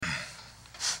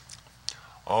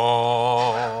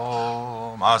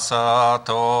Om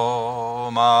Asato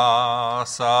Ma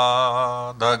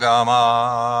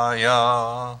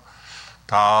Sadagamaya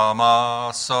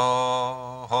Tamaso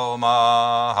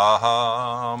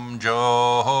Maham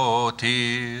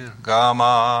Jyotir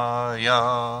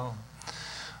Gamaya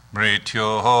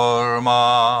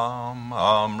Mrityormam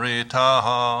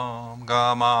Amritaham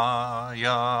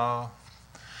Gamaya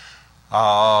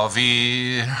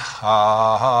Avir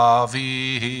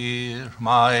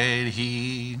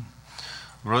Maedhi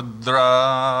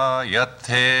Rudra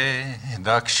Yate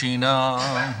Dakshina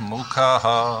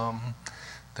Mukhaham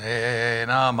Te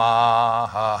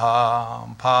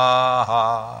Namaham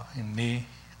Paha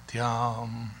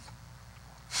Nityam.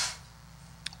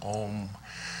 Om,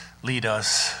 lead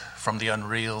us from the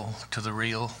unreal to the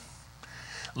real.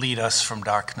 Lead us from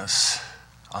darkness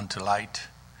unto light.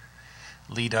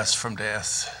 Lead us from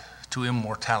death to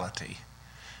immortality,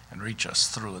 and reach us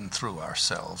through and through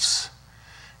ourselves,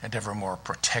 and evermore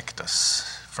protect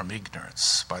us from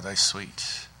ignorance by thy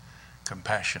sweet,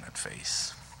 compassionate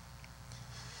face.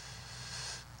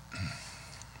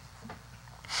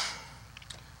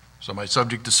 So my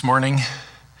subject this morning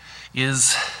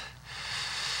is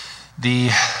the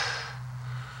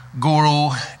guru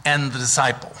and the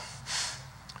disciple.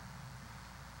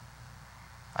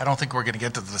 I don't think we're going to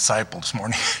get to the disciple this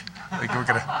morning.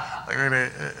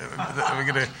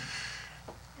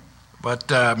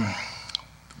 But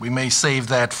we may save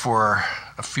that for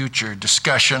a future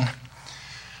discussion.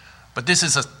 But this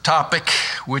is a topic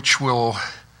which will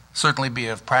certainly be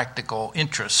of practical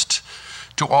interest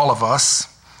to all of us.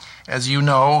 As you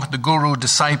know, the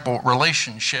guru-disciple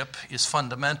relationship is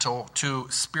fundamental to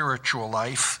spiritual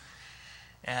life.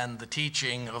 And the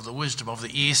teaching of the wisdom of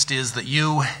the East is that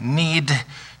you need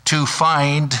to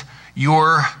find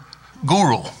your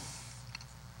guru.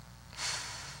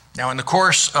 Now, in the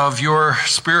course of your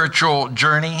spiritual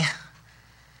journey,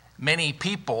 many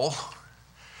people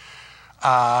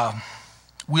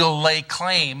will lay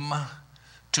claim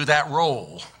to that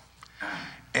role.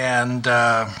 And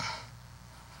I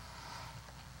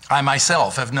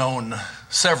myself have known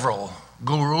several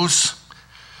gurus.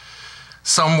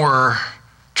 Some were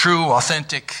true,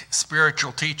 authentic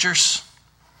spiritual teachers,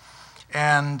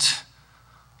 and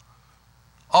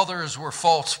others were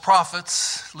false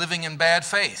prophets living in bad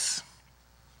faith.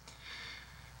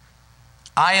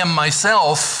 I am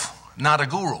myself not a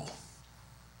guru.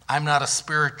 I'm not a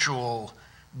spiritual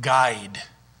guide,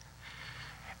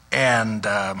 and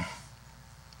I'm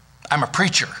a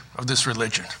preacher of this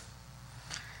religion.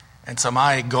 And so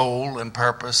my goal and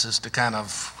purpose is to kind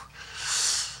of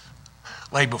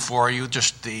lay before you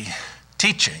just the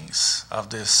teachings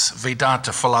of this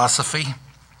Vedanta philosophy.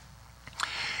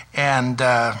 And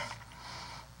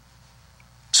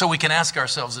so we can ask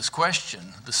ourselves this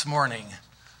question this morning: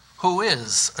 who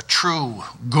is a true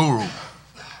guru?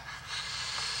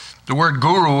 The word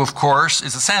guru, of course,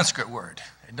 is a Sanskrit word.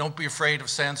 And don't be afraid of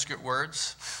Sanskrit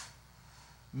words.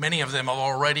 Many of them have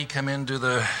already come into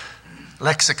the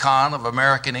lexicon of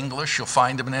American English. You'll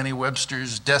find them in any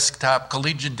Webster's desktop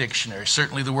collegiate dictionary.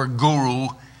 Certainly the word guru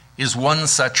is one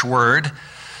such word.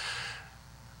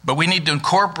 But we need to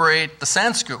incorporate the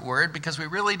Sanskrit word because we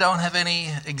really don't have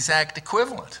any exact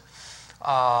equivalent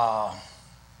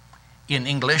in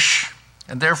English.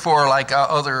 And therefore, like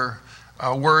other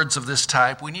words of this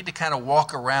type, we need to kind of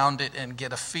walk around it and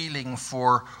get a feeling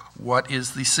for what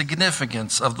is the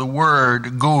significance of the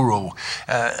word guru.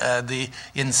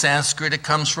 In Sanskrit, it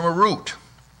comes from a root,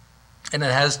 and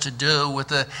it has to do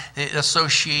with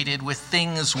associated with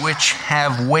things which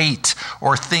have weight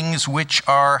or things which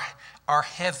are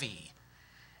heavy.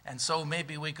 And so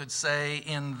maybe we could say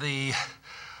in the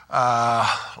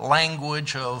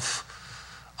language of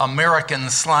American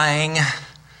slang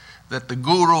that the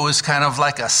guru is kind of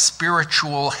like a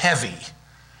spiritual heavy.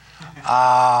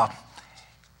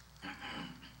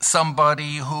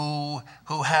 Somebody who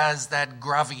has that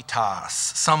gravitas,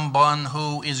 someone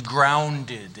who is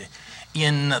grounded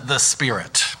in the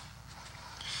spirit.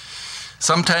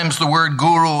 Sometimes the word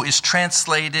guru is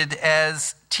translated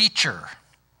as teacher,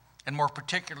 and more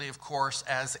particularly, of course,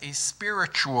 as a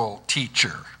spiritual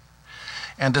teacher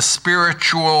and a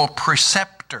spiritual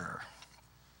preceptor.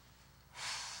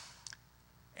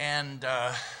 And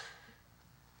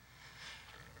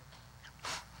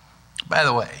by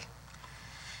the way,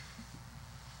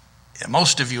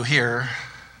 most of you here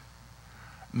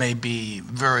may be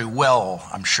very well,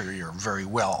 I'm sure you're very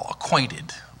well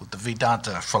acquainted with the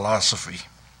Vedanta philosophy.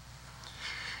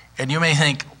 And you may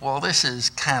think, well, this is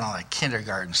kind of like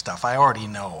kindergarten stuff. I already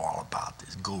know all about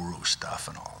this guru stuff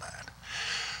and all that.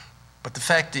 But the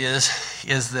fact is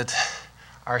that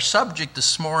Our subject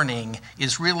this morning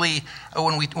is really,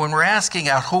 when we're asking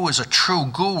out who is a true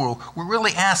guru, we're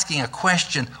really asking a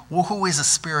question, well, who is a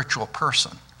spiritual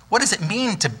person? What does it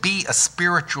mean to be a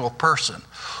spiritual person?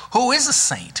 Who is a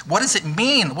saint? What does it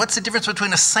mean? What's the difference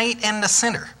between a saint and a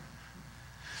sinner?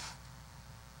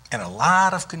 And a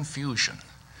lot of confusion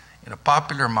in a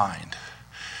popular mind.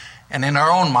 And in our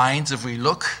own minds, if we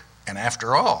look, and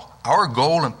after all, our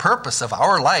goal and purpose of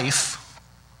our life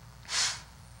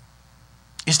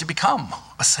is to become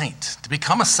a saint, to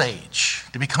become a sage,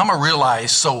 to become a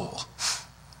realized soul.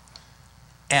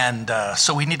 And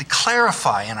so we need to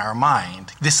clarify in our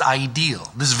mind this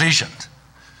ideal, this vision,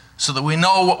 so that we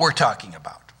know what we're talking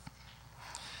about.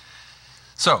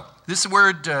 So this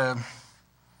word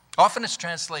often is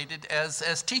translated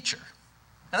as teacher.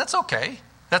 And that's okay.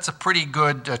 That's a pretty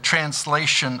good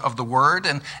translation of the word.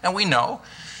 And we know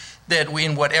that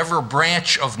in whatever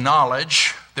branch of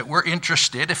knowledge that we're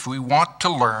interested, if we want to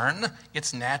learn,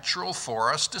 it's natural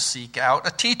for us to seek out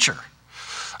a teacher.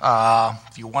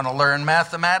 If you want to learn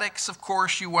mathematics, of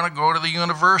course, you want to go to the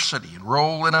university,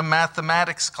 enroll in a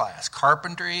mathematics class,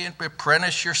 carpentry, and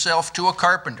apprentice yourself to a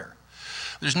carpenter.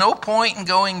 There's no point in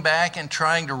going back and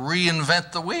trying to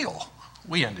reinvent the wheel.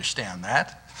 We understand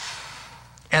that.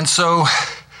 And so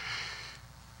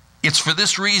it's for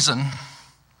this reason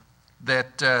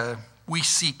that we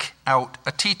seek out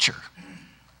a teacher.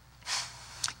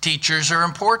 Teachers are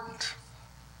important.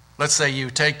 Let's say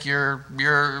you take if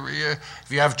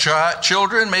you have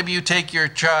children, maybe you take your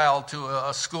child to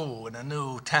a school in a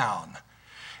new town,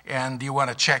 and you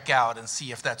want to check out and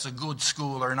see if that's a good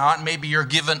school or not. Maybe you're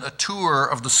given a tour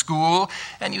of the school,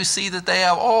 and you see that they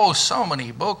have, so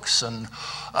many books and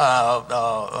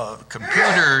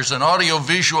computers and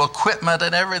audiovisual equipment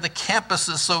and everything. The campus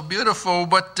is so beautiful,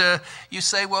 but you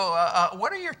say, well,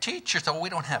 what are your teachers? Oh, we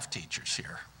don't have teachers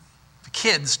here.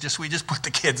 Kids, we just put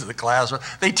the kids in the classroom.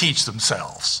 They teach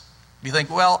themselves. You think,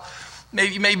 well,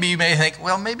 maybe you may think,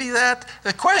 well, maybe that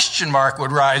the question mark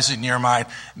would rise in your mind.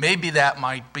 Maybe that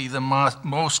might be the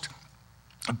most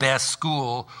best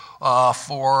school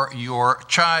for your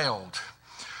child.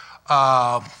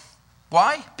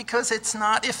 Why? Because it's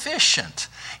not efficient.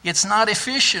 It's not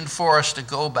efficient for us to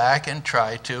go back and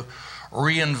try to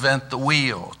reinvent the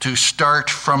wheel, to start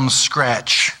from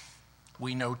scratch.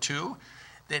 We know too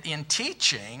that in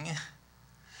teaching,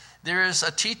 there is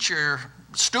a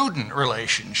teacher-student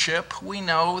relationship. We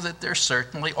know that there's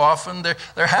certainly often,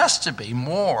 there has to be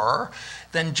more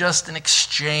than just an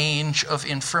exchange of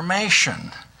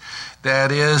information. That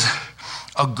is,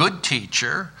 a good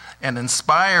teacher, an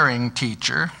inspiring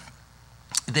teacher,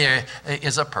 there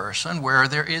is a person where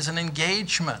there is an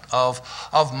engagement of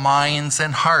minds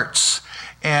and hearts.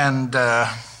 And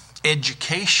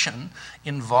education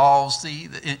involves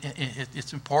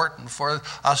it's important for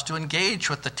us to engage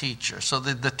with the teacher so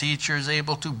that the teacher is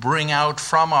able to bring out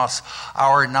from us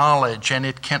our knowledge and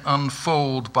it can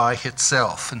unfold by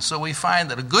itself. And so we find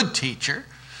that a good teacher,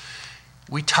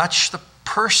 we touch the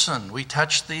person, we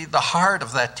touch the heart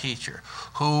of that teacher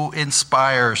who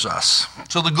inspires us.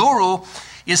 So the guru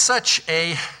is such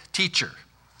a teacher.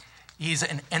 He's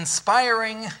an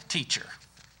inspiring teacher.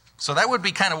 So that would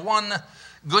be kind of one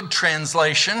good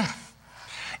translation.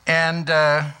 And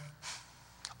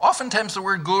oftentimes the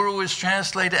word guru is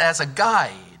translated as a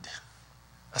guide,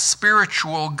 a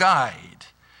spiritual guide.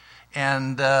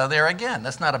 And there again,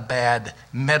 that's not a bad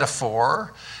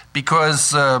metaphor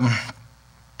because in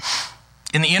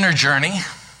the inner journey,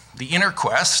 the inner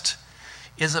quest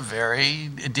is a very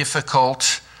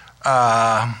difficult,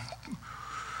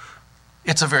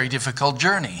 it's a very difficult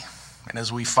journey. And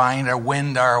as we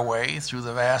wend our way through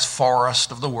the vast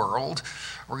forest of the world,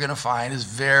 we're going to find it's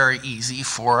very easy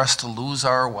for us to lose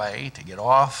our way, to get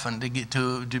off and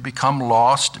to become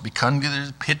lost, to become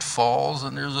there's pitfalls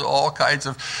and there's all kinds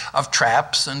of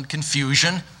traps and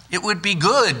confusion. It would be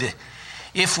good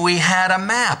if we had a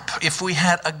map, if we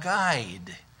had a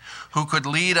guide who could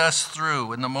lead us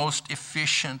through in the most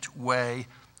efficient way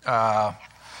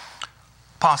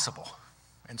possible.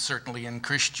 And certainly in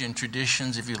Christian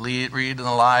traditions, if you read in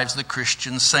the lives of the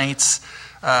Christian saints,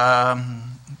 they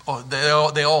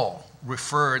all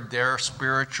referred their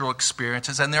spiritual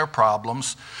experiences and their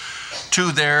problems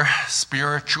to their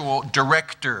spiritual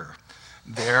director,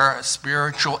 their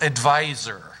spiritual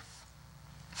advisor.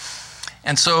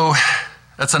 And so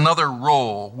that's another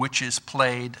role which is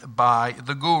played by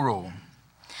the guru.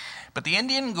 But the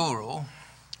Indian guru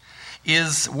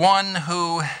is one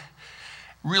who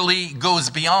really goes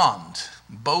beyond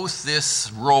both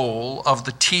this role of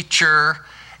the teacher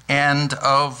and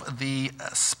of the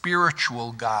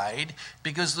spiritual guide,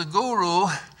 because the guru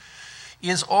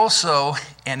is also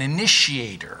an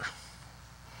initiator.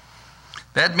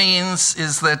 That means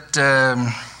is that,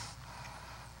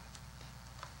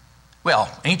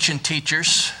 ancient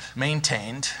teachers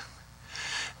maintained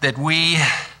that we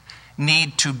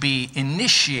need to be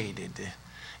initiated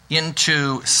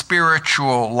into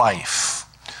spiritual life.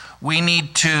 We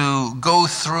need to go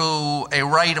through a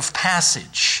rite of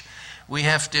passage. We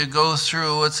have to go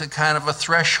through, it's a kind of a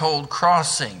threshold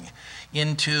crossing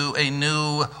into a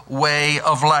new way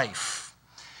of life.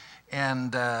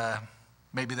 And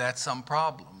maybe that's some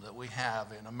problem that we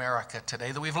have in America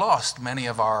today, that we've lost many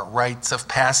of our rites of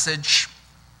passage.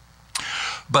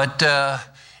 But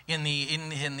in the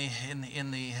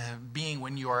being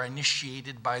when you are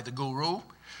initiated by the guru,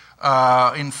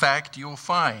 in fact, you'll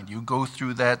find you go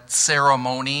through that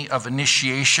ceremony of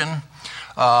initiation.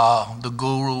 The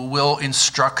guru will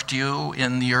instruct you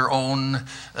in your own,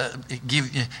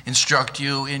 instruct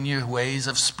you in your ways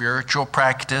of spiritual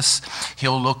practice.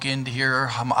 He'll look into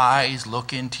your eyes,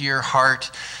 look into your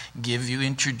heart,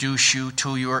 introduce you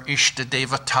to your Ishta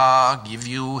Devata, give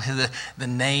you the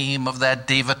name of that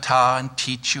Devata, and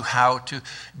teach you how to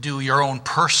do your own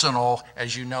personal,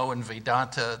 as you know in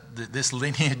Vedanta, this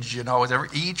lineage,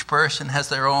 each person has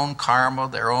their own karma,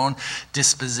 their own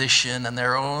disposition, and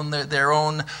their own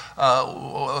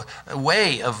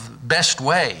best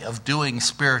way of doing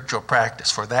spiritual practice.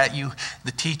 For that,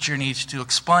 the teacher needs to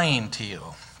explain to you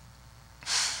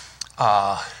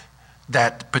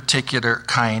that particular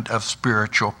kind of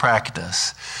spiritual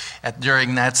practice.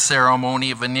 During that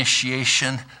ceremony of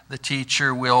initiation, the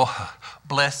teacher will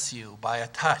bless you by a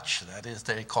touch. That is,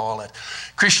 they call it,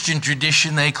 Christian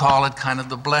tradition, they call it kind of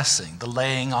the blessing, the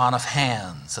laying on of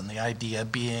hands, and the idea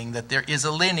being that there is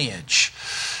a lineage,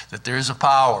 that there is a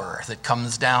power that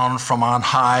comes down from on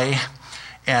high,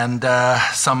 and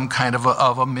some kind of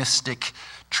a mystic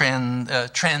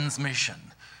transmission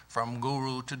from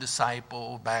guru to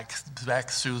disciple, back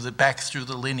through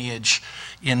the lineage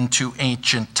into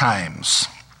ancient times.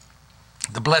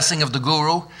 The blessing of the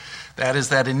guru, that is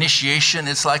that initiation,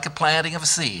 it's like a planting of a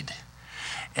seed.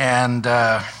 And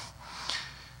at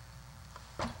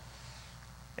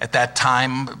that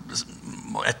time,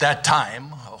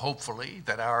 hopefully,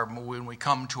 when we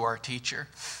come to our teacher,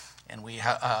 and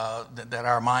that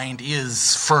our mind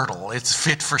is fertile, it's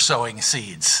fit for sowing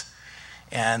seeds.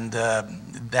 And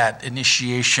that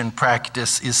initiation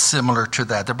practice is similar to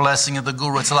that. The blessing of the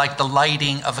guru, it's like the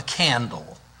lighting of a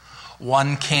candle.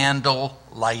 One candle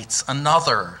lights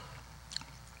another.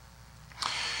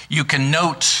 You can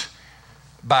note,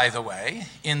 by the way,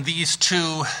 in these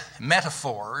two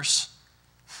metaphors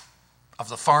of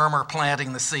the farmer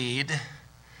planting the seed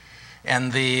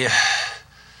and the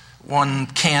one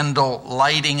candle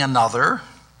lighting another,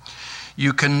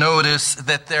 you can notice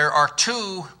that there are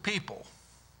two people.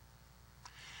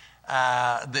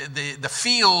 The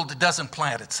field doesn't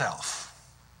plant itself.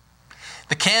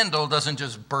 The candle doesn't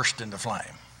just burst into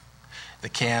flame. The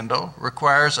candle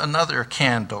requires another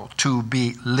candle to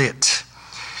be lit.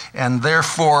 And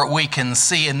therefore we can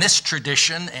see in this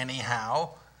tradition,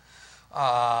 anyhow,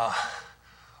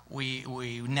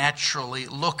 we naturally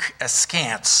look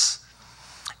askance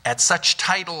at such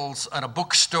titles in a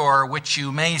bookstore which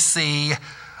you may see,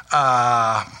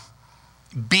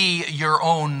 Be Your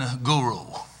Own Guru,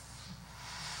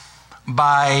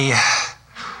 by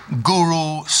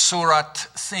Guru Surat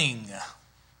Singh.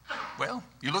 Well,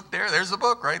 you look there, there's the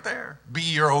book right there. Be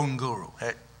Your Own Guru.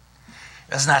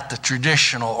 That's not the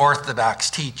traditional orthodox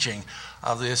teaching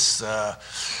of this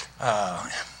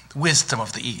wisdom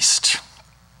of the East.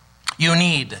 You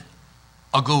need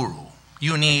a guru.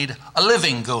 You need a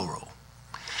living guru.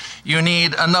 You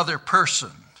need another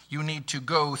person. You need to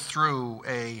go through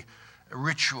a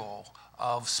ritual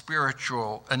of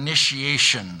spiritual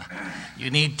initiation.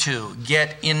 You need to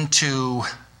get into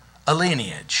a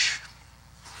lineage.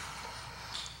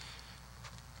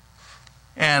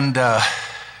 And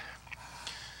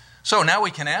so now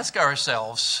we can ask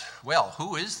ourselves, well,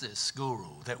 who is this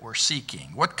guru that we're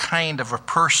seeking? What kind of a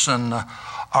person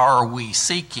are we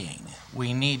seeking?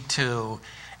 We need to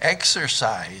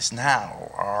exercise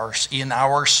now in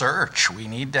our search. We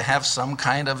need to have some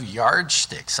kind of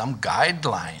yardstick, some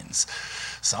guidelines,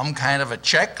 some kind of a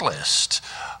checklist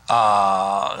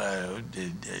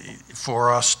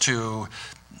for us to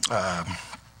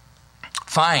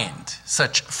find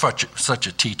such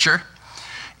a teacher.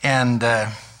 And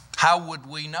how would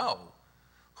we know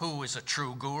who is a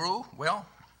true guru? Well,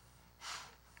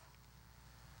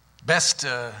 best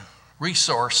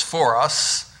resource for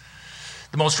us,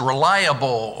 the most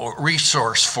reliable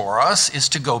resource for us, is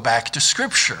to go back to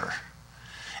Scripture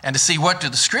and to see what do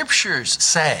the Scriptures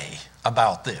say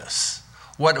about this.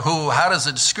 How does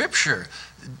the Scripture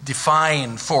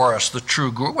define for us the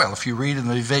true guru? Well, if you read in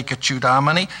the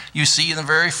Vivekachudamani, you see in the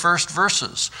very first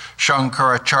verses,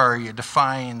 Shankaracharya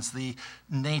defines the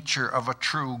nature of a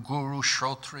true guru,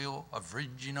 Shrotriyo,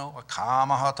 Avrijino,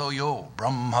 Akamahatoyo,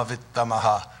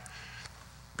 Brahmavittamaha.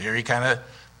 Here he kind of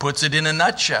puts it in a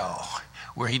nutshell,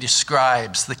 where he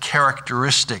describes the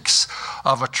characteristics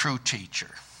of a true teacher.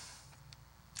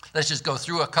 Let's just go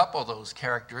through a couple of those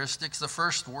characteristics. The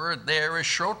first word there is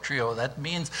Shrotriyo. That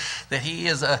means that he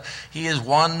is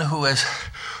one who is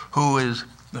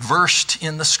versed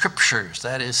in the Scriptures,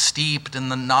 that is, steeped in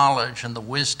the knowledge and the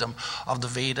wisdom of the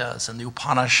Vedas and the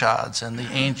Upanishads and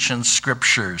the ancient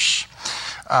Scriptures.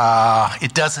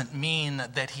 It doesn't mean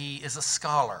that he is a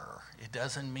scholar. It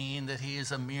doesn't mean that he is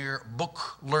a mere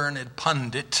book-learned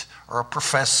pundit or a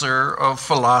professor of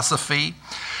philosophy.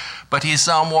 But he's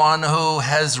someone who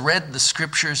has read the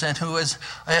Scriptures and who's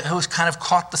kind of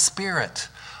caught the spirit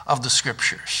of the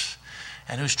Scriptures,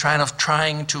 and who's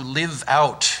trying to live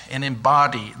out and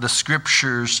embody the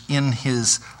Scriptures in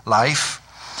his life.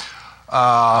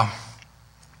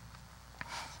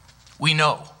 We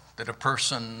know that a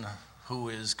person who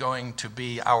is going to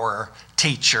be our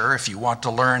teacher, if you want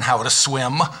to learn how to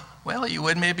swim, well, you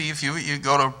would maybe if you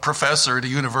go to a professor at a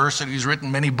university who's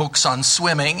written many books on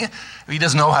swimming, he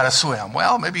doesn't know how to swim.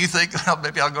 Well, maybe you think, well,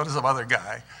 maybe I'll go to some other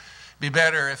guy. It'd be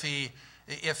better if he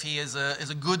is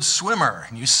a good swimmer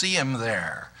and you see him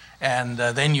there, and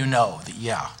then you know that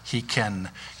he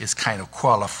is kind of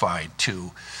qualified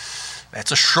to.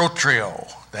 That's a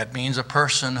Shrotriyo. That means a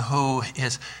person who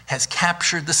has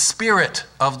captured the spirit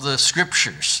of the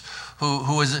Scriptures,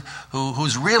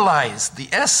 who's realized the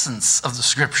essence of the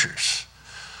Scriptures.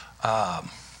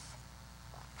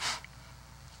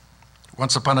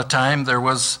 Once upon a time, there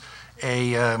was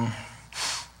a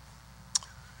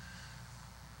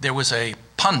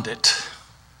pundit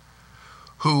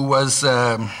who was.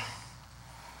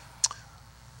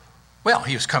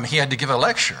 He had to give a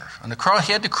lecture. And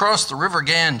he had to cross the river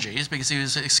Ganges because he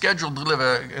was scheduled to give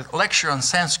a lecture on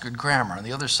Sanskrit grammar on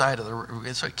the other side of the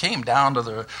river. So he came down to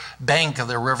the bank of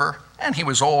the river, and he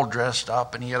was all dressed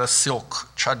up, and he had a silk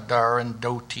chadar and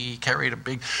dhoti, carried a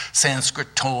big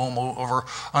Sanskrit tome over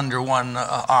under one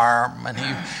arm, and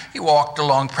he walked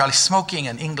along, probably smoking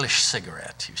an English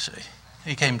cigarette, you see.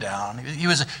 He came down. He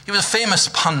was a famous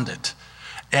pundit,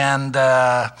 and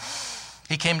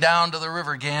he came down to the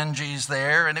river Ganges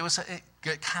there, and it was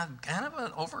kind of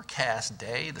an overcast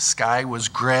day. The sky was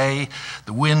gray.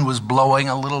 The wind was blowing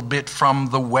a little bit from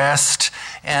the west,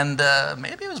 and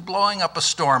maybe it was blowing up a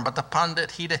storm. But the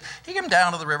pundit, he came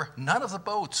down to the river. None of the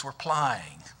boats were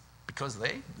plying because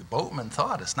the boatmen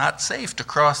thought it's not safe to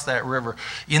cross that river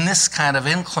in this kind of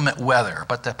inclement weather.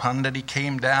 But the pundit, he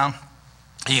came down.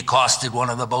 He accosted one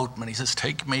of the boatmen. He says,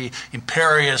 "Take me,"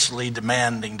 imperiously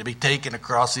demanding to be taken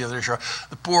across the other shore.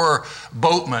 The poor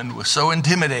boatman was so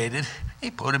intimidated, he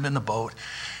put him in the boat,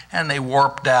 and they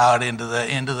warped out into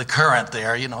the current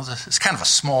there. You know, it's kind of a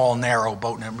small, narrow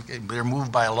boat, and they're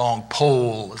moved by a long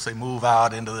pole as they move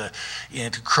out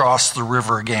to cross the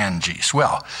river Ganges.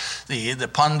 Well, the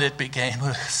pundit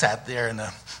sat there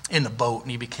in the boat,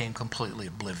 and he became completely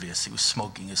oblivious. He was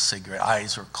smoking his cigarette.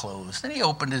 Eyes were closed. Then he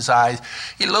opened his eyes.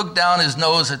 He looked down his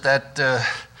nose at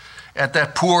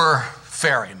that poor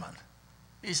ferryman.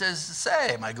 He says,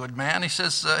 "Say, my good man," he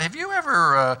says, "have you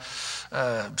ever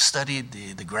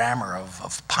studied the grammar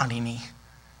of Panini?"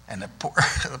 And the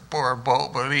poor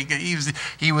boatman, he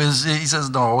says,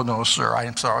 "No, sir, I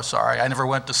am sorry. I never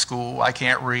went to school. I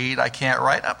can't read. I can't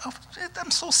write."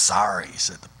 "I'm so sorry,"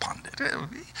 said the pundit.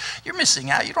 "You're missing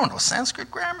out. You don't know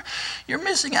Sanskrit grammar. You're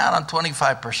missing out on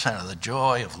 25% of the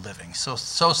joy of living." So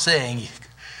saying, he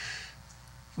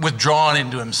withdrawn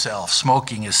into himself,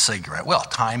 smoking his cigarette. Well,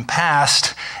 time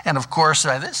passed, and of course,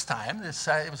 by this time,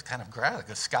 it was kind of gray.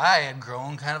 The sky had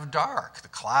grown kind of dark. The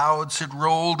clouds had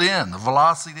rolled in. The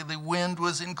velocity of the wind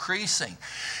was increasing,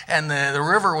 and the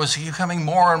river was becoming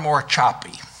more and more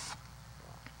choppy.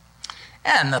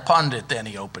 And the pundit, then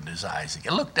he opened his eyes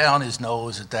again, looked down his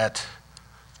nose at that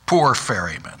poor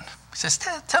ferryman. He says,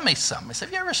 "Tell me something." He said,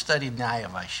 "Have you ever studied Nyaya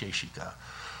Vaisheshika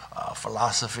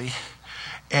philosophy?"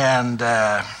 And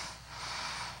the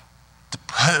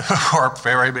poor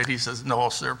ferryman, he says, "No,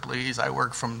 sir, please. I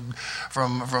work from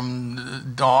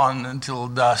dawn until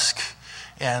dusk,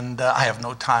 and I have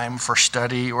no time for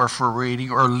study or for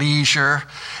reading or leisure."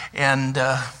 And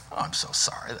I'm so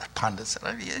sorry. That pundit said,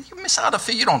 "You miss out if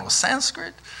you don't know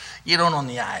Sanskrit. You don't know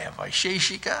Nyaya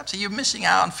Vaisheshika. So you're missing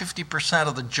out on 50%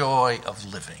 of the joy of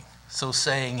living." So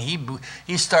saying,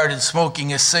 he started smoking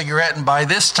his cigarette, and by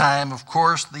this time, of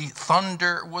course, the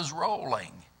thunder was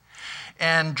rolling.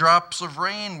 and drops of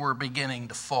rain were beginning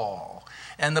to fall,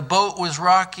 and the boat was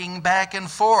rocking back and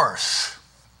forth.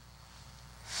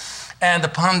 And the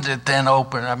pundit then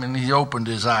he opened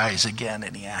his eyes again,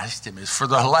 and he asked him, for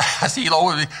the last, he'd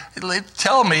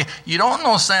tell me, you don't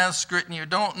know Sanskrit and you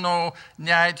don't know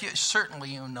Nyaya,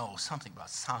 certainly you know something about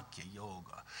Sankhya Yoga.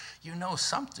 You know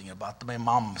something about the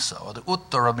Mimamsa, or the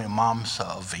Uttara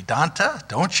Mimamsa of Vedanta,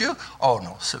 don't you? Oh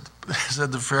no, said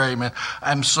the ferryman,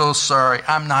 I'm so sorry.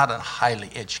 I'm not a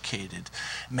highly educated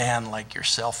man like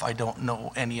yourself. I don't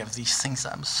know any of these things.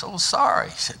 I'm so sorry,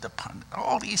 said the pundit.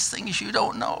 All these things you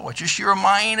don't know. It's just your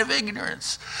mind of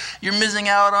ignorance. You're missing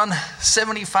out on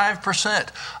 75%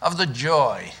 of the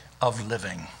joy of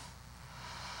living.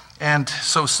 And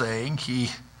so saying, he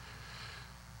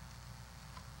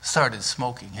started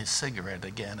smoking his cigarette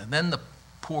again. And then the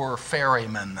poor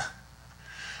ferryman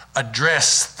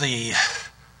addressed the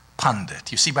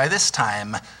pundit. You see, by this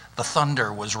time, the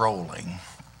thunder was rolling,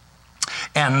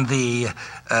 and the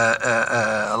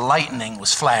lightning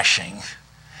was flashing,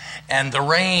 and the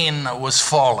rain was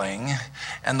falling,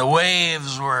 and the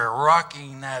waves were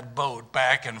rocking that boat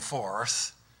back and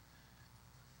forth.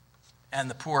 And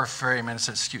the poor ferryman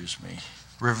said, excuse me,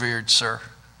 revered sir,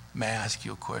 may I ask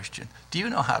you a question? Do you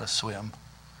know how to swim?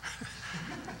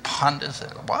 Pundit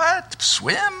said, what?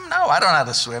 Swim? No, I don't know how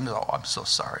to swim. Oh, I'm so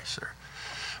sorry, sir.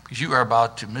 Because you are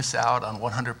about to miss out on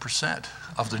 100%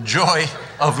 of the joy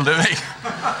of living.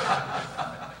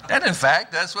 And in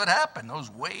fact, that's what happened. Those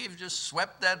waves just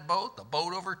swept that boat. The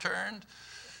boat overturned.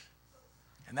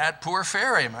 And that poor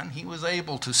ferryman, he was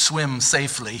able to swim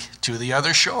safely to the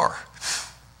other shore.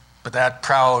 But that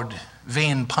proud,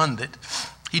 vain pundit,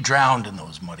 he drowned in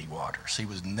those muddy waters. He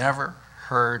was never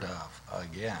heard of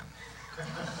again.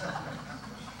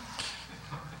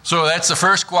 So that's the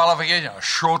first qualification, a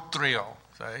Shrotriya.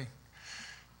 See?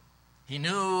 He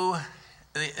knew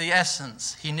the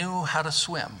essence. He knew how to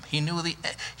swim.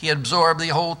 He absorbed the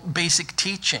whole basic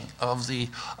teaching of the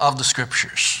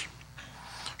scriptures.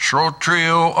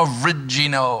 Shrotriyo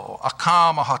Avrijino,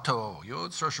 Akamahato.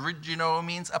 Avrijino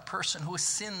means a person who is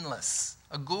sinless.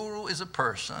 A guru is a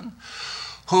person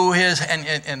who is,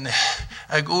 and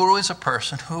a guru is a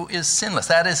person who is sinless.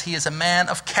 That is, he is a man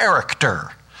of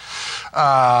character.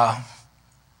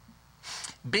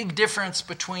 Big difference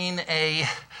between an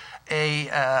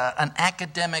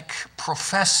academic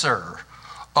professor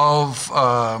of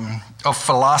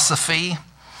philosophy,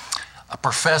 a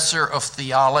professor of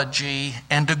theology,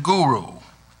 and a guru.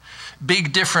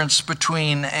 Big difference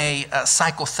between a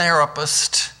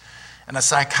psychotherapist and a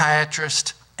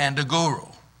psychiatrist and a guru.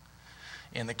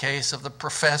 In the case of the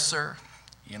professor,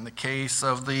 in the case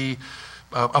of the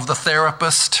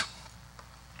therapist,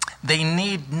 they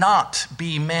need not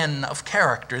be men of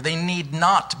character. They need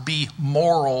not be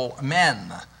moral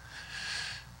men.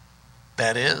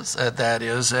 That is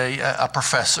a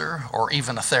professor or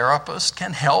even a therapist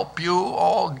can help you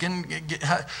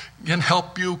can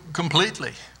help you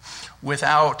completely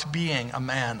without being a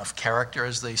man of character,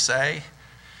 as they say.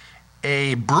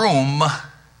 A broom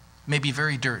may be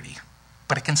very dirty,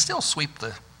 but it can still sweep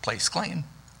the place clean.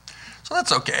 So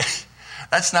that's okay.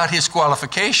 That's not his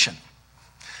qualification.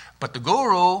 But the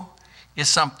guru is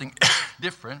something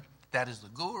different. That is, the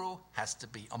guru has to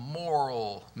be a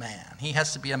moral man. He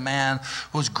has to be a man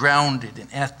who's grounded in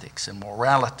ethics and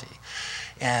morality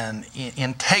and in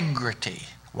integrity.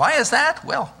 Why is that?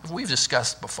 Well, we've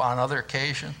discussed before on other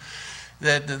occasions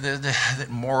that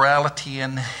morality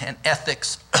and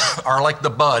ethics are like the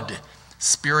bud.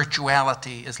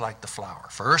 Spirituality is like the flower.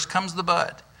 First comes the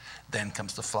bud, then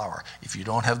comes the flower. If you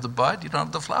don't have the bud, you don't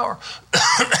have the flower.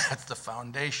 That's the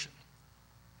foundation.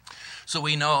 So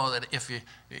we know that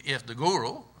if the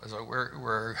guru, as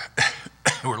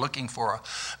we're looking for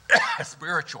a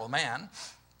spiritual man,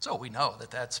 so we know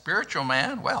that spiritual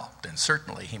man, well, then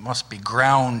certainly he must be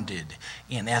grounded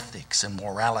in ethics and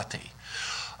morality.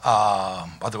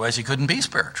 Otherwise, he couldn't be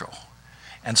spiritual.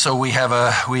 And so we have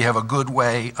a good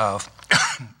way of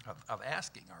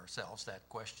asking ourselves that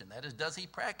question. That is, does he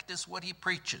practice what he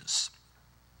preaches?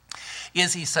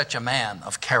 Is he such a man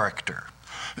of character?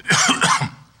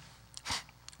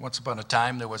 Once upon a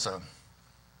time, there was a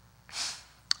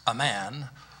man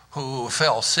who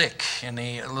fell sick in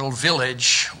a little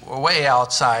village way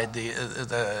outside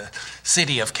the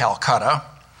city of Calcutta.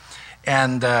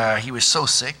 And he was so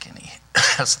sick, and he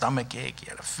had a stomach ache, he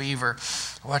had a fever.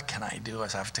 What can I do? I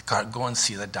have to go and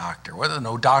see the doctor. Well, there are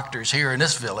no doctors here in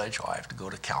this village. Oh, I have to go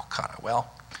to Calcutta. Well,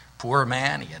 Poor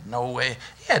man, he had no way.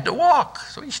 He had to walk.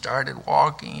 So he started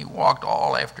walking. He walked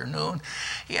all afternoon.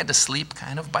 He had to sleep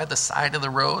kind of by the side of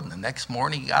the road. And the next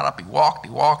morning he got up, he walked.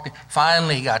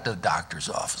 Finally he got to the doctor's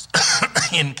office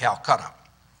in Calcutta.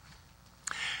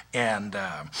 And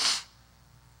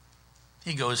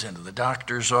he goes into the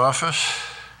doctor's office,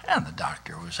 and the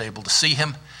doctor was able to see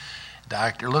him. The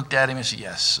doctor looked at him and said,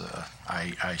 yes,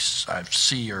 I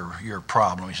see your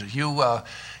problem. He said,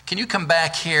 can you come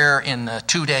back here in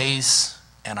 2 days,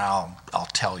 and I'll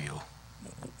tell you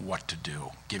what to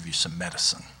do, give you some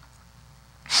medicine.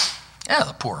 Yeah,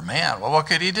 the poor man, well, what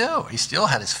could he do? He still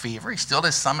had his fever, he still had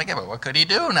his stomach, but what could he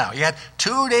do now? He had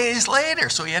 2 days later,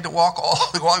 so he had to walked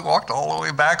all the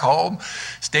way back home,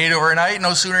 stayed overnight.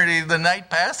 No sooner did the night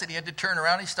pass than he had to turn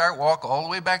around and start walk all the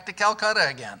way back to Calcutta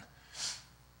again.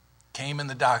 Came in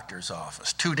the doctor's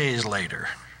office 2 days later,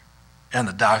 and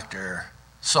the doctor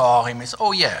saw him. He said,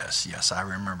 oh, yes, I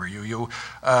remember you.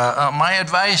 My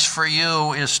advice for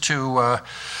you is to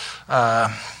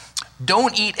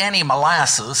don't eat any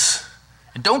molasses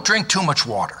and don't drink too much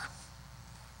water.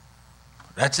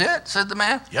 That's it, said the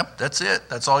man. Yep, that's it.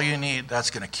 That's all you need.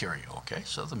 That's going to cure you. Okay,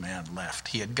 so the man left.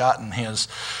 He had gotten his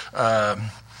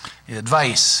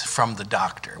advice from the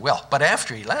doctor. Well, but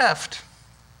after he left,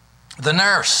 the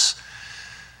nurse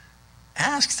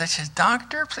asked, I said,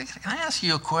 doctor, please, can I ask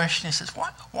you a question? He says,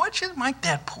 why'd you make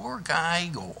that poor guy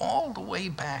go all the way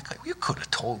back? You could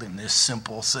have told him this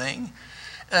simple thing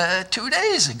 2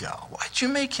 days ago. Why'd you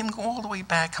make him go all the way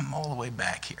back, come all the way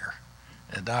back here?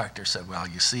 The doctor said, well,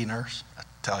 you see, nurse, I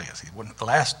tell you, the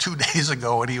last 2 days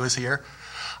ago when he was here,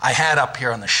 I had up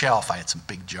here on the shelf, I had some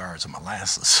big jars of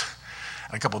molasses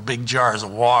and a couple of big jars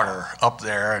of water up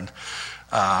there, and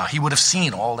he would have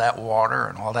seen all that water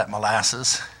and all that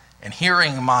molasses, and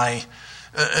hearing my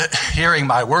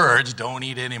words, don't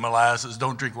eat any molasses,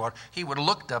 don't drink water, he would have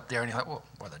looked up there and he thought, well,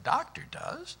 the doctor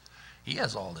does. He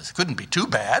has all this. It couldn't be too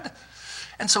bad.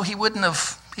 And so he wouldn't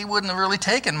have really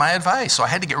taken my advice. So I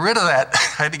had to get rid of that.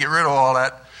 I had to get rid of all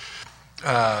that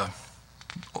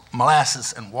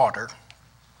molasses and water.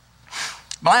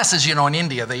 Molasses, in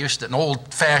India, they used to, in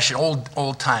old-fashioned,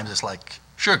 old times, it's like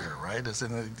sugar, right? So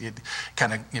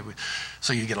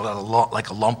you get like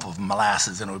a lump of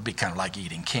molasses, and it would be kind of like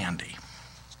eating candy.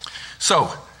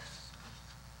 So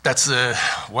that's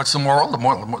what's the moral?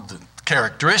 The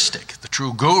characteristic. The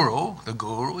true guru, the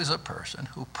guru is a person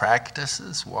who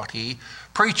practices what he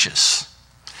preaches.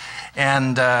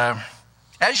 And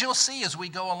as you'll see as we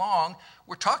go along,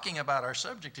 we're talking about our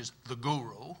subject is the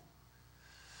guru.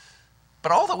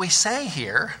 But all that we say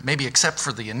here, maybe except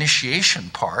for the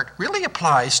initiation part, really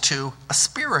applies to a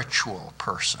spiritual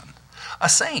person, a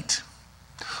saint.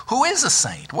 Who is a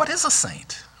saint? What is a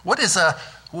saint? What is a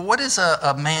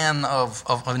man of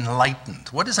enlightened?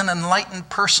 What is an enlightened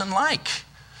person like?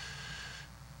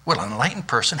 Well, an enlightened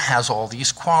person has all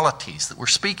these qualities that we're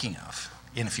speaking of.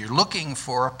 And if you're looking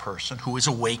for a person who is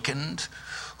awakened,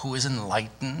 who is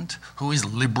enlightened, who is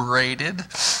liberated,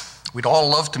 we'd all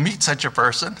love to meet such a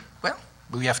person. Well,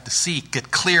 we have to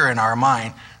get clear in our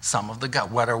mind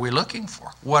what are we looking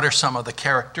for? What are some of the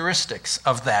characteristics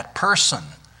of that person?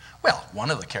 Well,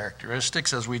 one of the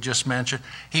characteristics, as we just mentioned,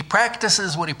 he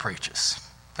practices what he preaches.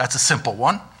 That's a simple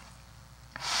one.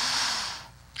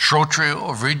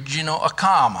 Shrotrio Virgino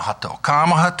Akamahato.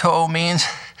 Kamahato means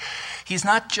he's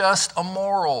not just a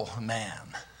moral man.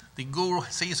 The guru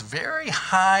sees very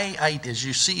high, as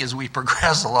you see as we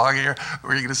progress along here,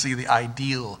 we're going to see the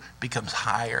ideal becomes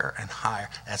higher and higher.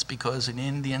 That's because in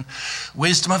Indian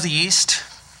wisdom of the East,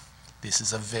 this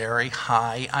is a very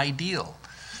high ideal.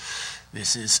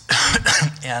 This is,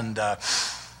 and the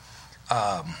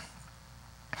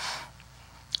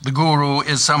guru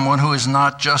is someone who is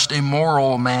not just a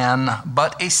moral man,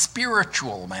 but a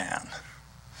spiritual man.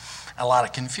 A lot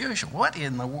of confusion. What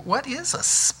is a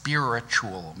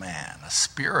spiritual man?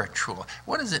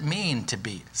 What does it mean to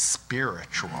be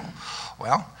spiritual?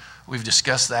 Well, we've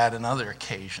discussed that in other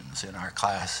occasions in our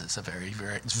classes.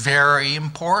 It's very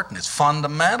important. It's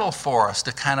fundamental for us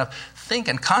to kind of think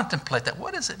and contemplate that.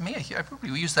 What does it mean?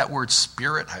 We use that word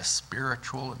spirit,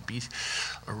 spiritual, and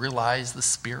realize the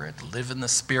spirit, live in the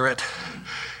spirit.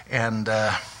 And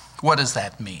what does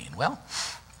that mean? Well,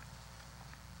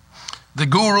 the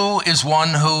guru is one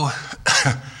who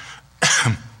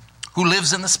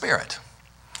lives in the spirit.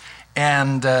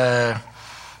 And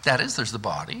that is, there's the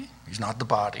body. He's not the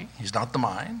body. He's not the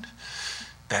mind.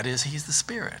 That is, he's the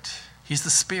spirit. He's the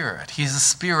spirit. He's the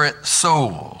spirit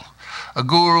soul. A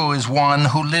guru is one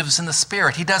who lives in the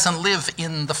spirit. He doesn't live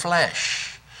in the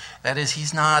flesh. That is,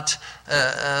 he's not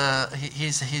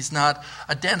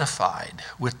identified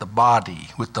with the body,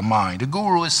 with the mind. A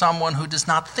guru is someone who does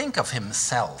not think of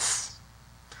himself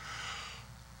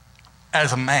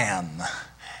as a man,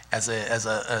 as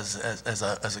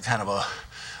a kind of a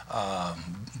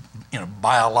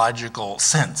biological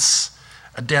sense,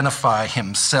 identify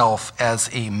himself as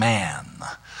a man.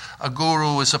 A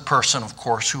guru is a person, of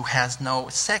course, who has no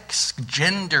sex,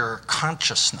 gender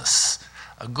consciousness.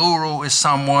 A guru is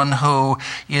someone who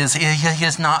he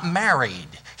is not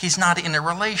married. He's not in a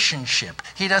relationship.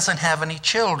 He doesn't have any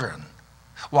children.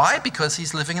 Why? Because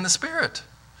he's living in the Spirit.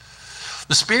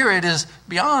 The Spirit is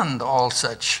beyond all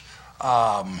such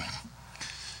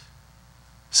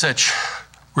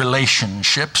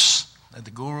relationships. The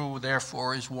guru,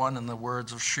 therefore, is one, in the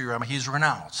words of Sri Rama, he's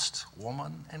renounced,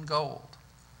 woman and gold.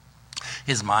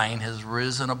 His mind has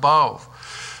risen above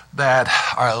that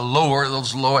are lower,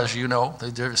 those low, as you know,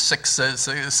 there are 6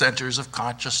 centers of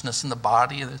consciousness in the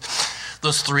body.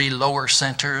 Those 3 lower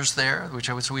centers there, which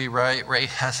we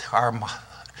has our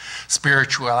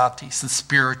spirituality. So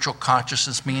spiritual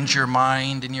consciousness means your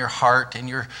mind and your heart and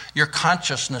your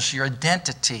consciousness, your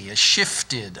identity is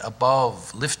shifted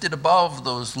above, lifted above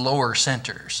those lower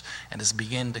centers and has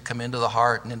begun to come into the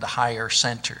heart and into higher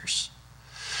centers.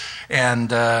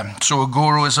 And so a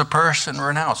guru is a person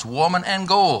renounced, woman and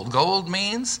gold. Gold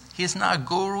means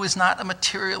guru is not a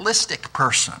materialistic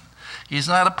person. He's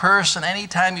not a person,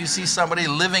 anytime you see somebody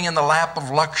living in the lap of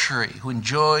luxury, who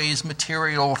enjoys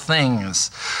material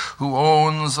things, who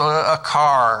owns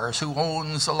cars, who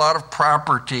owns a lot of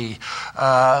property,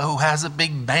 who has a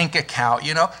big bank account,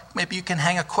 maybe you can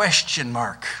hang a question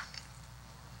mark.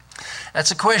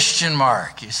 That's a question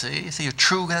mark, you see. That's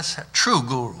a true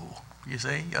guru. You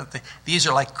see, these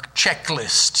are like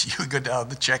checklists. You go down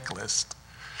the checklist.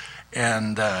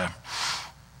 And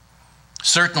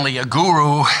certainly a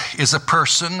guru is a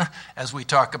person, as we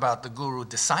talk about the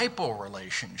guru-disciple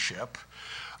relationship,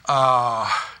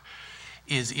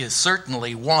 is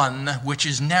certainly one which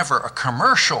is never a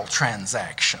commercial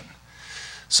transaction.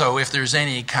 So if there's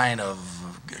any kind of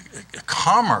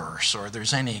commerce, or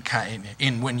there's any kind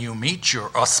when you meet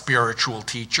a spiritual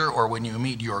teacher, or when you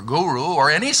meet your guru or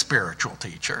any spiritual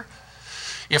teacher,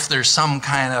 if there's some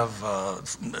kind of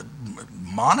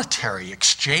monetary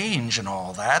exchange and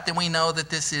all that, then we know that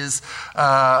this is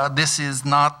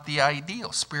not the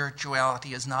ideal.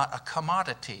 Spirituality is not a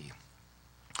commodity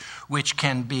which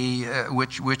can be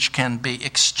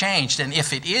exchanged. And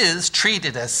if it is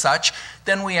treated as such,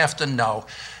 then we have to know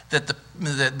that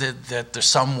there's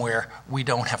somewhere we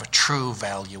don't have a true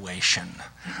valuation.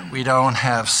 We don't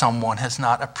have, someone has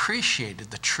not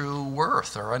appreciated the true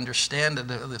worth or understand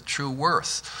the true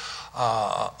worth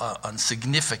and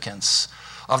significance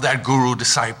of that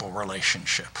guru-disciple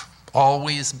relationship,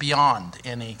 always beyond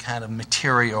any kind of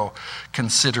material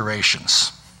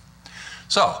considerations.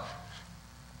 So,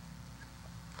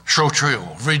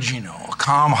 Shrotriyo, Vrigino,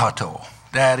 Kamhato,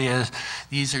 that is,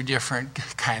 these are different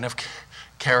kind of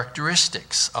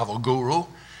characteristics of a guru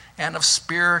and of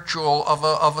spiritual, of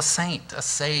a saint, a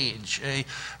sage, a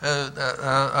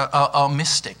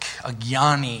mystic, a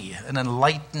jnani, an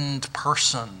enlightened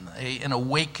person, an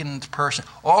awakened person.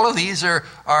 All of these are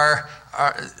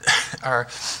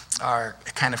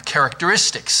kind of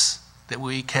characteristics that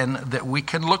we can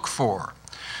look for.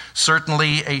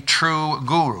 Certainly a true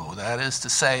guru, that is to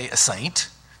say a saint,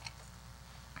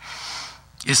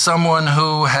 is someone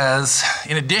who has,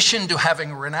 in addition to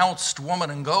having renounced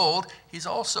woman and gold, he's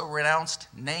also renounced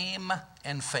name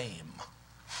and fame.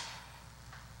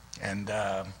 And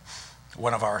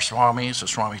one of our swamis,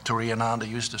 Swami Turiyananda,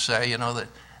 used to say, that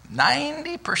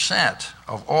 90%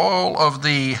 of all of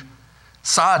the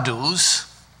sadhus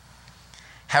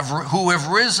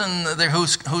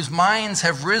whose minds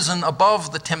have risen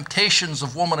above the temptations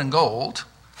of woman and gold,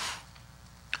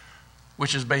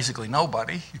 which is basically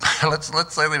nobody.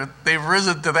 Let's say they've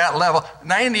risen to that level.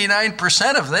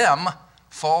 99% of them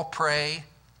fall prey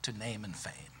to name and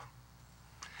fame.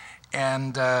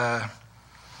 And that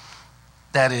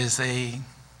is, they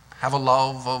have a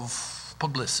love of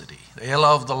publicity. They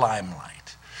love the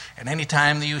limelight. And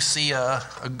anytime that you see a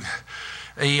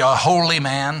holy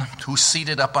man who's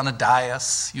seated up on a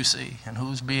dais, you see, and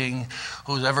who's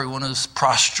everyone is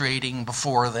prostrating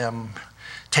before them,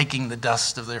 taking the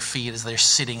dust of their feet as they're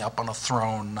sitting up on a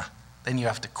throne, then you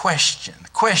have to question. The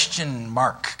question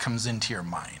mark comes into your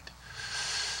mind.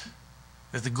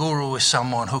 That the guru is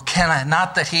someone who cannot,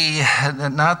 not that he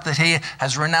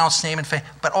has renounced name and fame,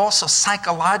 but also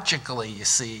psychologically, you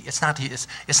see, it's not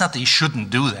that he shouldn't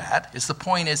do that. The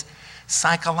point is,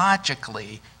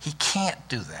 psychologically, he can't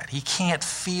do that. He can't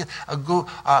feel,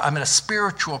 a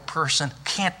spiritual person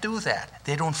can't do that.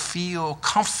 They don't feel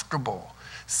comfortable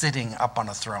sitting up on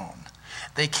a throne.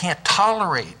 They can't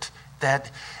tolerate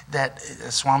that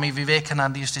Swami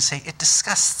Vivekananda used to say, it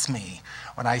disgusts me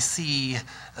when I see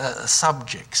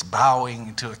subjects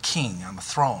bowing to a king on the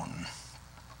throne.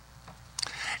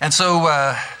 And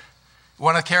so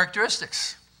one of the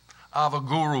characteristics of a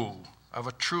guru, of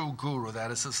a true guru,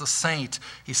 that is a saint,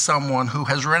 he's someone who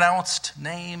has renounced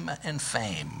name and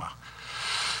fame.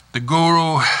 The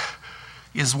guru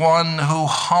is one who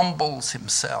humbles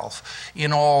himself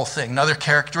in all things. Another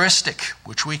characteristic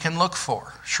which we can look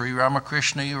for. Sri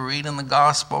Ramakrishna, you read in the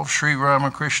Gospel of Sri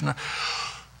Ramakrishna,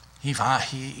 he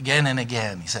again and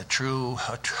again, he said,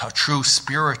 a true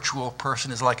spiritual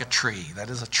person is like a tree. That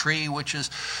is a tree which is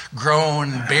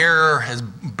grown,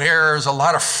 bears a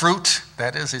lot of fruit.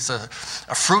 That is, it's a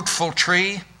fruitful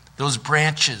tree. Those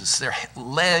branches, they're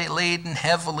laden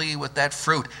heavily with that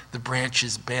fruit. The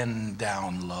branches bend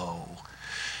down low.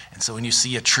 And so when you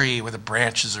see a tree where the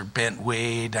branches are bent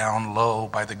way down low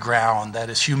by the ground, that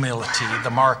is humility,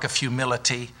 the mark of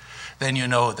humility. Then you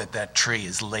know that that tree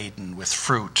is laden with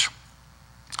fruit.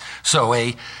 So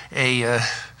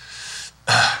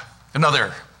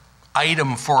another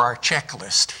item for our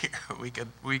checklist here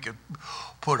we could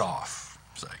put off.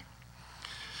 Say,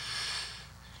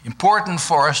 important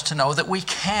for us to know that we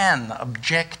can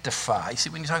objectify.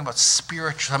 See, when you're talking about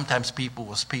spiritual, sometimes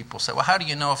people say, well, how do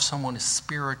you know if someone is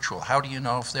spiritual? How do you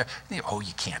know if they're? Oh,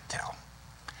 you can't tell.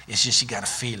 It's just you got to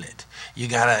feel it. You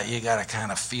gotta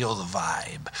kind of feel the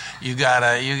vibe. You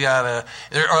gotta,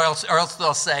 or else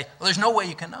they'll say, well, there's no way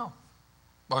you can know.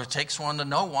 Or it takes one to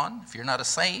know one. If you're not a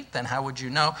saint, then how would you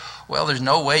know? Well, there's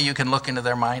no way you can look into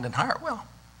their mind and heart. Well,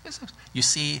 you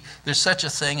see, there's such a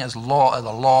thing as the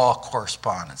law of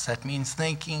correspondence. That means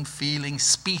thinking, feeling,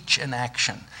 speech, and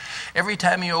action. Every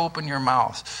time you open your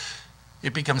mouth,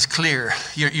 it becomes clear.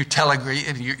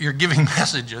 You're giving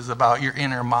messages about your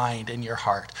inner mind and your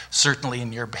heart, certainly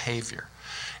in your behavior.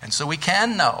 And so we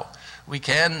can know, we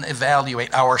can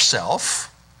evaluate ourselves.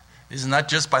 This is not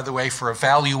just, by the way, for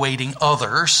evaluating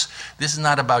others. This is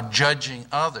not about judging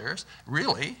others.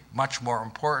 Really, much more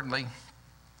importantly,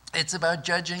 it's about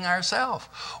judging ourselves.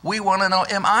 We want to know,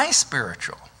 am I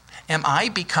spiritual? Am I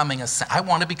becoming a saint? I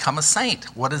want to become a saint.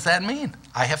 What does that mean?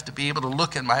 I have to be able to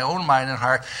look in my own mind and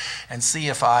heart and see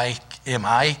if do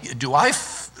I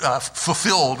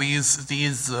fulfill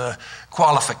these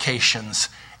qualifications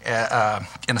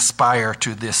and aspire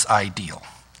to this ideal.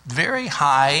 Very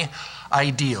high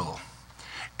ideal.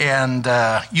 And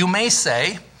you may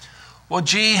say, well,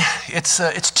 gee,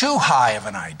 it's too high of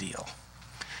an ideal.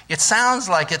 It sounds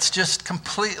like it's just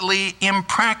completely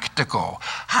impractical.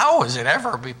 How is it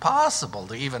ever be possible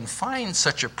to even find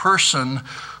such a person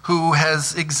who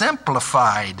has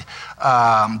exemplified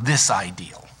this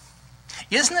ideal?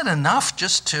 Isn't it enough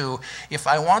just to, if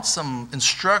I want some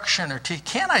instruction or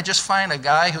can't I just find a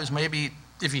guy who's maybe,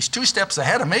 if he's 2 steps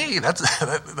ahead of me, that's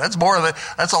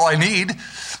all I need?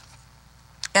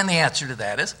 And the answer to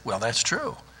that is, well, that's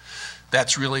true.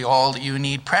 That's really all that you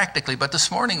need practically. But this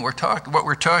morning, what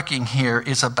we're talking here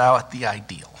is about the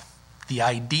ideal. The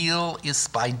ideal is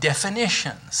by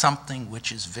definition something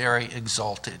which is very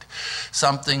exalted,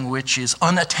 something which is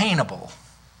unattainable,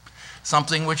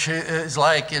 something which is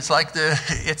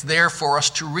it's there for us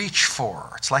to reach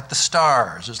for. It's like the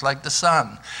stars, it's like the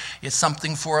sun. It's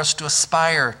something for us to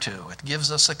aspire to. It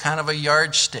gives us a kind of a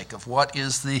yardstick of what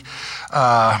is the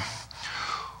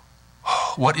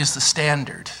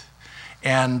standard.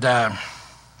 And,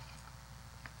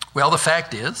 well, the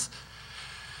fact is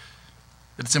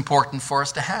that it's important for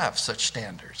us to have such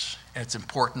standards. And it's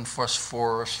important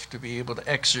for us to be able to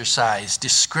exercise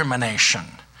discrimination.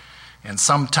 And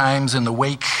sometimes in the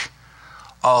wake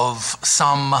of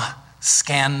some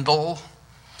scandal,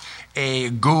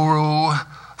 a guru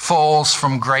falls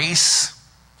from grace.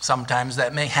 Sometimes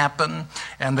that may happen,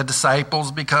 and the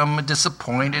disciples become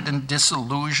disappointed and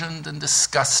disillusioned and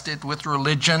disgusted with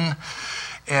religion.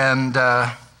 And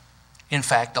in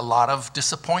fact, a lot of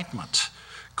disappointment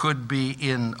could be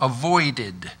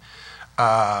avoided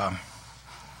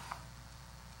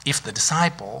if the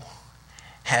disciple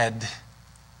had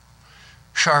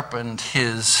sharpened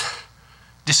his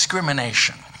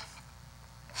discrimination.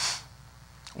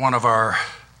 One of our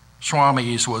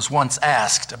Swamis was once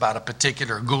asked about a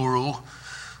particular guru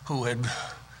who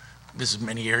this is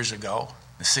many years ago,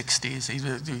 the 60s,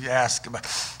 he asked about,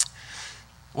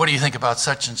 what do you think about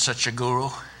such and such a guru?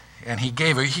 And he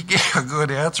gave a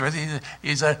good answer.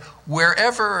 He said,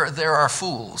 wherever there are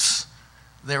fools,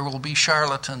 there will be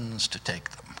charlatans to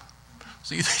take them.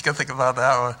 So you think about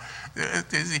that one.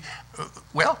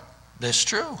 Well, that's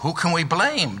true. Who can we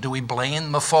blame? Do we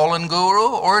blame the fallen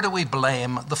guru, or do we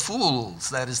blame the fools,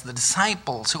 that is the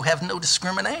disciples who have no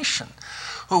discrimination,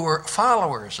 who were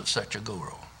followers of such a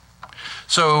guru?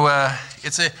 So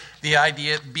it's the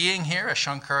idea being here, as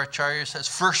Shankaracharya says,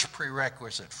 first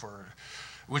prerequisite for,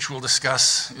 which we'll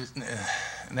discuss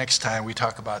next time we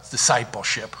talk about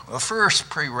discipleship. The first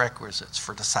prerequisites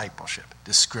for discipleship,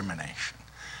 discrimination.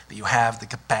 That you have the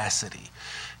capacity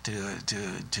to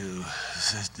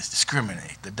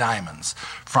discriminate the diamonds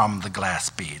from the glass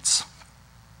beads.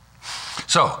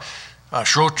 So,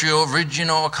 Shrotyo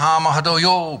Vrijino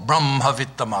Kamahadoyo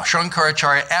Brahmavittama.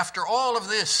 Shankaracharya, after all of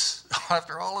this,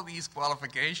 after all of these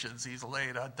qualifications he's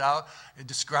laid out,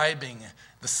 describing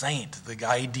the saint, the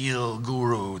ideal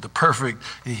guru, the perfect,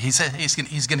 he said he's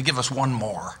going to give us one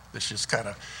more. This is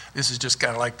just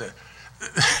kind of like the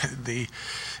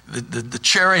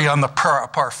cherry on the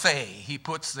parfait. He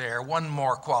puts there one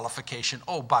more qualification.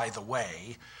 Oh, by the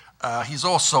way, he's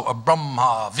also a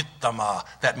Brahma Vittama.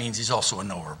 That means he's also a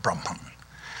knower of Brahman.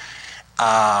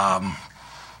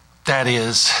 That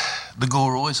is, the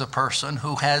guru is a person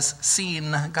who has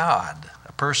seen God.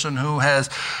 A person who is,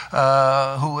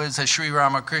 as Sri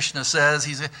Ramakrishna says,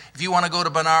 if you want to go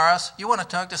to Benares, you want to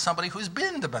talk to somebody who's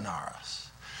been to Benares.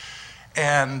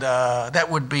 And that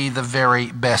would be the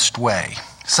very best way.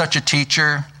 Such a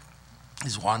teacher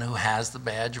is one who has the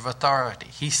badge of authority.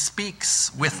 He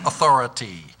speaks with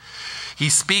authority. He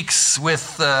speaks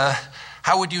with,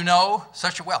 how would you know?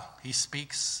 He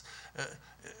speaks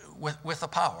with a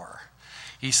power.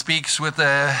 He speaks with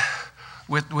the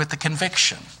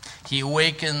conviction. He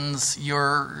awakens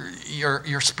your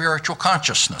spiritual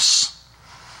consciousness.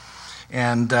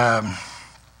 And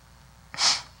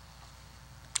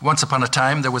once upon a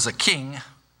time, there was a king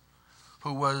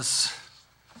who was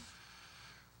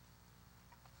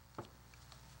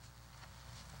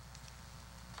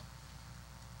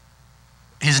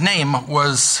his name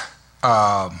was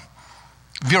Virasindhu.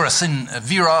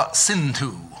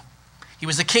 He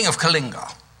was the king of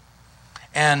Kalinga.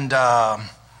 And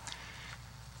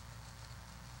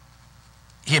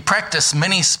he had practiced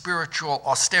many spiritual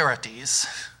austerities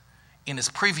in his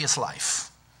previous life.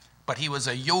 But he was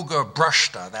a yoga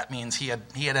brashta. That means he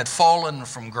had fallen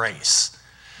from grace.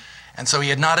 And so he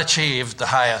had not achieved the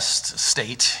highest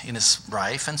state in his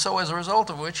life. And so as a result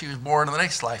of which, he was born in the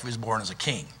next life, he was born as a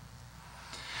king.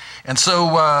 And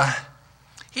so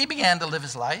he began to live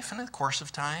his life, and in the course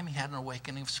of time, he had an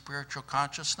awakening of spiritual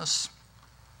consciousness.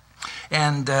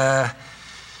 And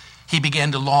he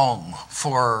began to long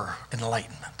for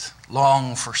enlightenment,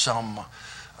 long for some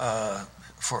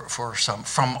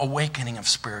from awakening of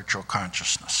spiritual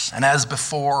consciousness. And as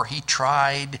before, he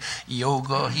tried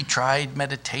yoga, he tried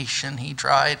meditation, he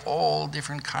tried all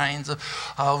different kinds of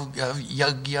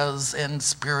yagyas and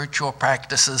spiritual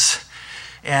practices.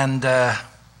 And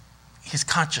his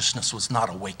consciousness was not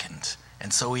awakened.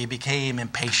 And so he became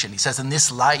impatient. He says, in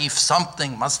this life,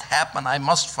 something must happen. I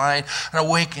must find an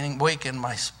awaken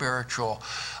my spiritual,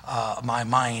 my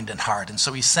mind and heart. And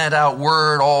so he sent out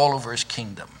word all over his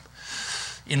kingdom,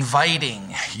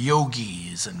 inviting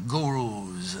yogis and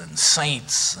gurus and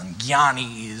saints and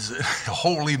jnanis,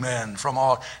 holy men from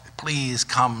all, please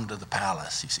come to the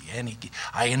palace. You see,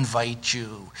 I invite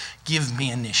you, give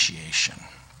me initiation.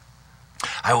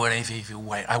 I want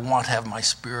to have my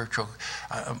spiritual,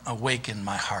 awaken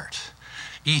my heart.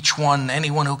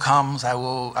 Anyone who comes, I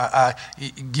will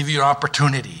give you an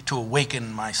opportunity to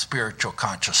awaken my spiritual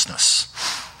consciousness.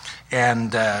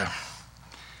 And that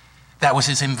was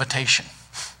his invitation.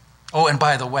 Oh, and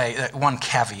by the way, one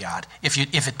caveat. If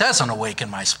it doesn't awaken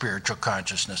my spiritual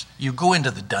consciousness, you go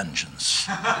into the dungeons.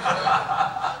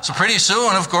 So pretty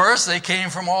soon, of course, they came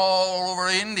from all over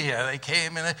India. They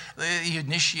came and they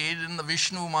initiated in the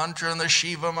Vishnu mantra and the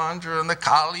Shiva mantra and the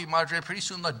Kali mantra. Pretty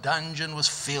soon the dungeon was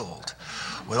filled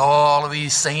with all of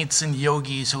these saints and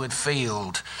yogis who had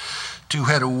failed to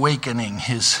had awakening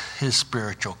his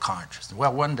spiritual consciousness.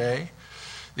 Well, one day,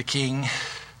 the king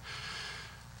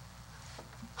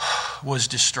was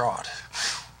distraught.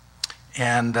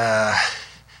 And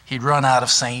he'd run out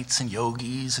of saints and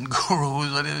yogis and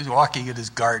gurus, and he was walking in his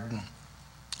garden.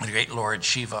 The great Lord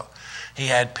Shiva, he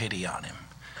had pity on him.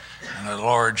 And the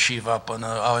Lord Shiva up in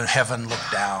heaven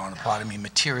looked down upon him. He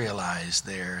materialized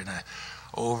there.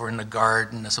 Over in the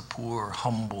garden as a poor,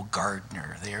 humble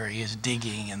gardener. There he is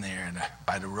digging in there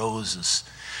by the roses.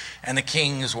 And the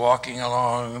king is walking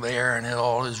along there in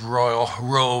all his royal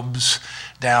robes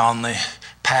down the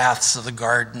paths of the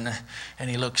garden. And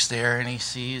he looks there and he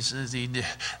sees the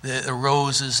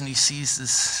roses, and he sees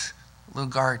this little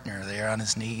gardener there on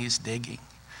his knees digging.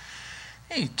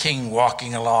 The king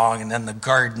walking along, and then the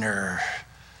gardener,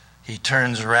 he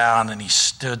turns around and he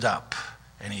stood up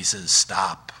and he says,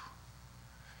 "Stop."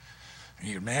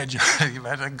 You imagine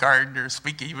a gardener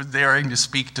speaking, he was daring to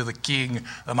speak to the king,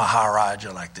 the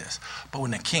Maharaja, like this. But when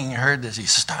the king heard this, he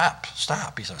said,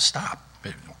 stop. He says, "Stop."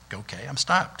 "Okay, I'm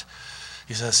stopped."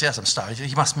 He says, "Yes, I'm stopped."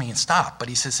 He must mean stop, but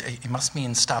he says, he must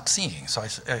mean stop seeing. So I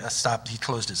stopped, he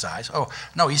closed his eyes. "Oh,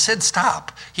 no, he said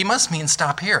stop. He must mean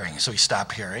stop hearing." So he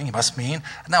stopped hearing. He must mean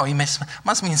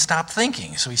stop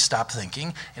thinking. So he stopped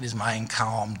thinking, and his mind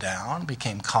calmed down,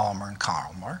 became calmer and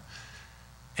calmer,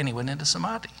 and he went into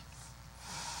samadhi.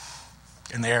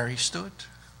 And there he stood,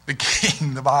 the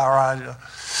king, the Maharaja.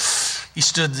 He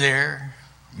stood there.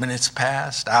 Minutes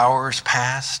passed, hours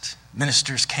passed,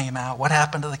 ministers came out. What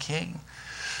happened to the king?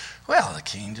 Well, the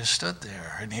king just stood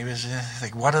there, and he was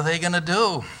like, what are they going to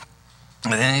do?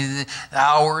 And then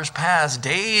hours passed,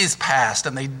 days passed,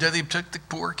 and they took the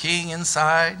poor king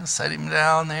inside and set him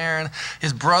down there, and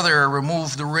his brother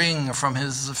removed the ring from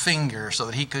his finger so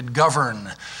that he could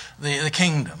govern the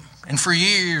kingdom. And for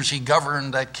years he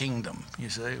governed that kingdom. You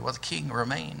say, well, the king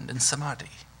remained in samadhi.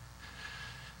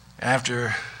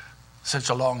 After such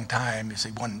a long time, you see,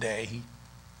 one day he,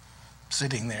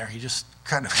 sitting there, he just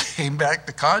kind of came back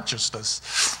to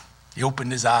consciousness. He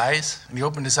opened his eyes,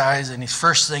 and his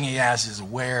first thing he asked is,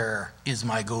 "Where is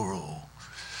my guru?"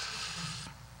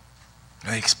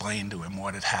 And they explained to him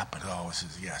what had happened. Oh, he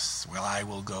says, "Yes, well, I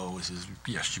will go." He says,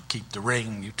 "Yes, you keep the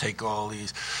ring, you take all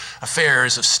these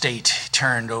affairs of state." He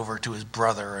turned over to his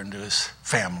brother and to his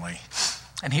family.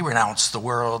 And he renounced the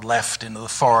world, left into the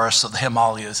forests of the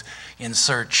Himalayas in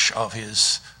search of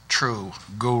his true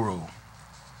guru.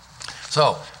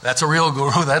 So that's a real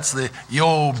guru. That's the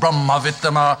Yo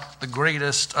Brahmavittama, the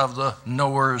greatest of the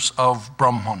knowers of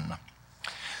Brahman.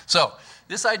 So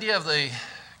this idea of the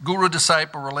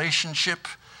guru-disciple relationship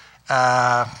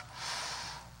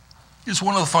is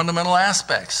one of the fundamental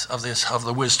aspects of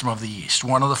the wisdom of the East,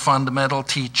 one of the fundamental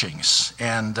teachings.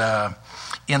 And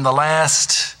in the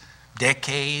last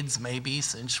decades, maybe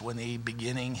since when the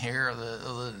beginning here of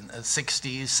the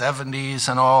 60s, 70s,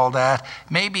 and all that,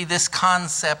 maybe this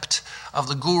concept of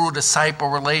the guru-disciple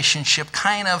relationship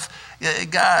kind of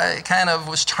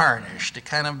was tarnished. It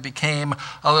kind of became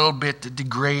a little bit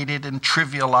degraded and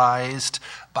trivialized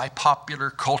by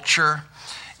popular culture.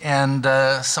 And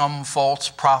some false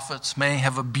prophets may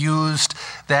have abused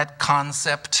that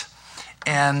concept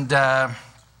and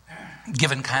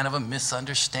given kind of a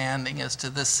misunderstanding as to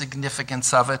the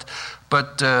significance of it.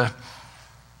 But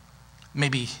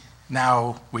maybe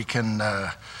now we can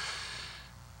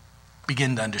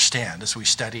begin to understand as we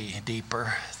study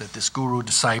deeper that this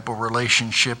guru-disciple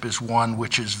relationship is one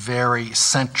which is very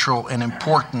central and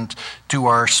important to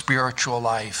our spiritual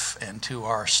life and to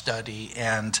our study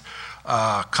and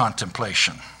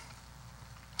contemplation.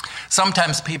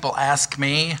 Sometimes people ask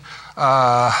me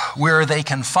where they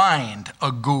can find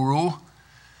a guru,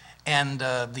 and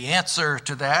the answer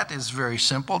to that is very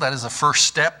simple. That is the first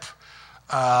step.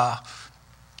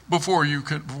 Before you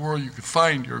could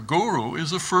find your guru,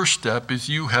 is the first step is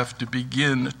you have to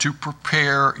begin to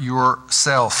prepare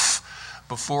yourself.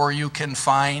 Before you can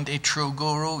find a true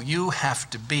guru, you have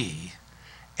to be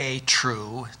a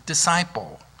true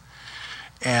disciple.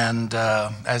 And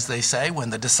as they say,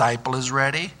 when the disciple is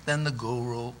ready, then the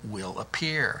guru will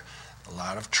appear. A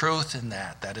lot of truth in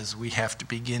that. That is, we have to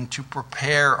begin to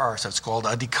prepare ourselves. It's called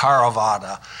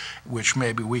Adhikaravada, which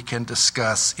maybe we can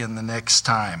discuss in the next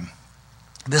time.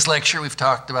 This lecture, we've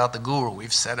talked about the guru.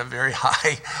 We've set a very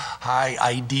high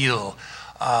ideal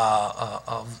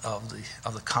of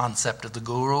the concept of the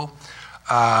guru.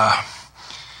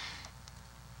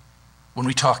 When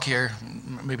we talk here,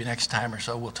 maybe next time or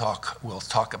so, we'll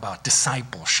talk about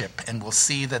discipleship, and we'll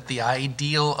see that the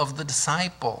ideal of the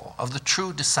disciple, of the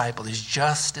true disciple, is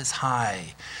just as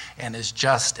high and is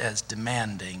just as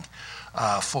demanding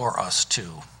for us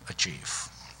to achieve.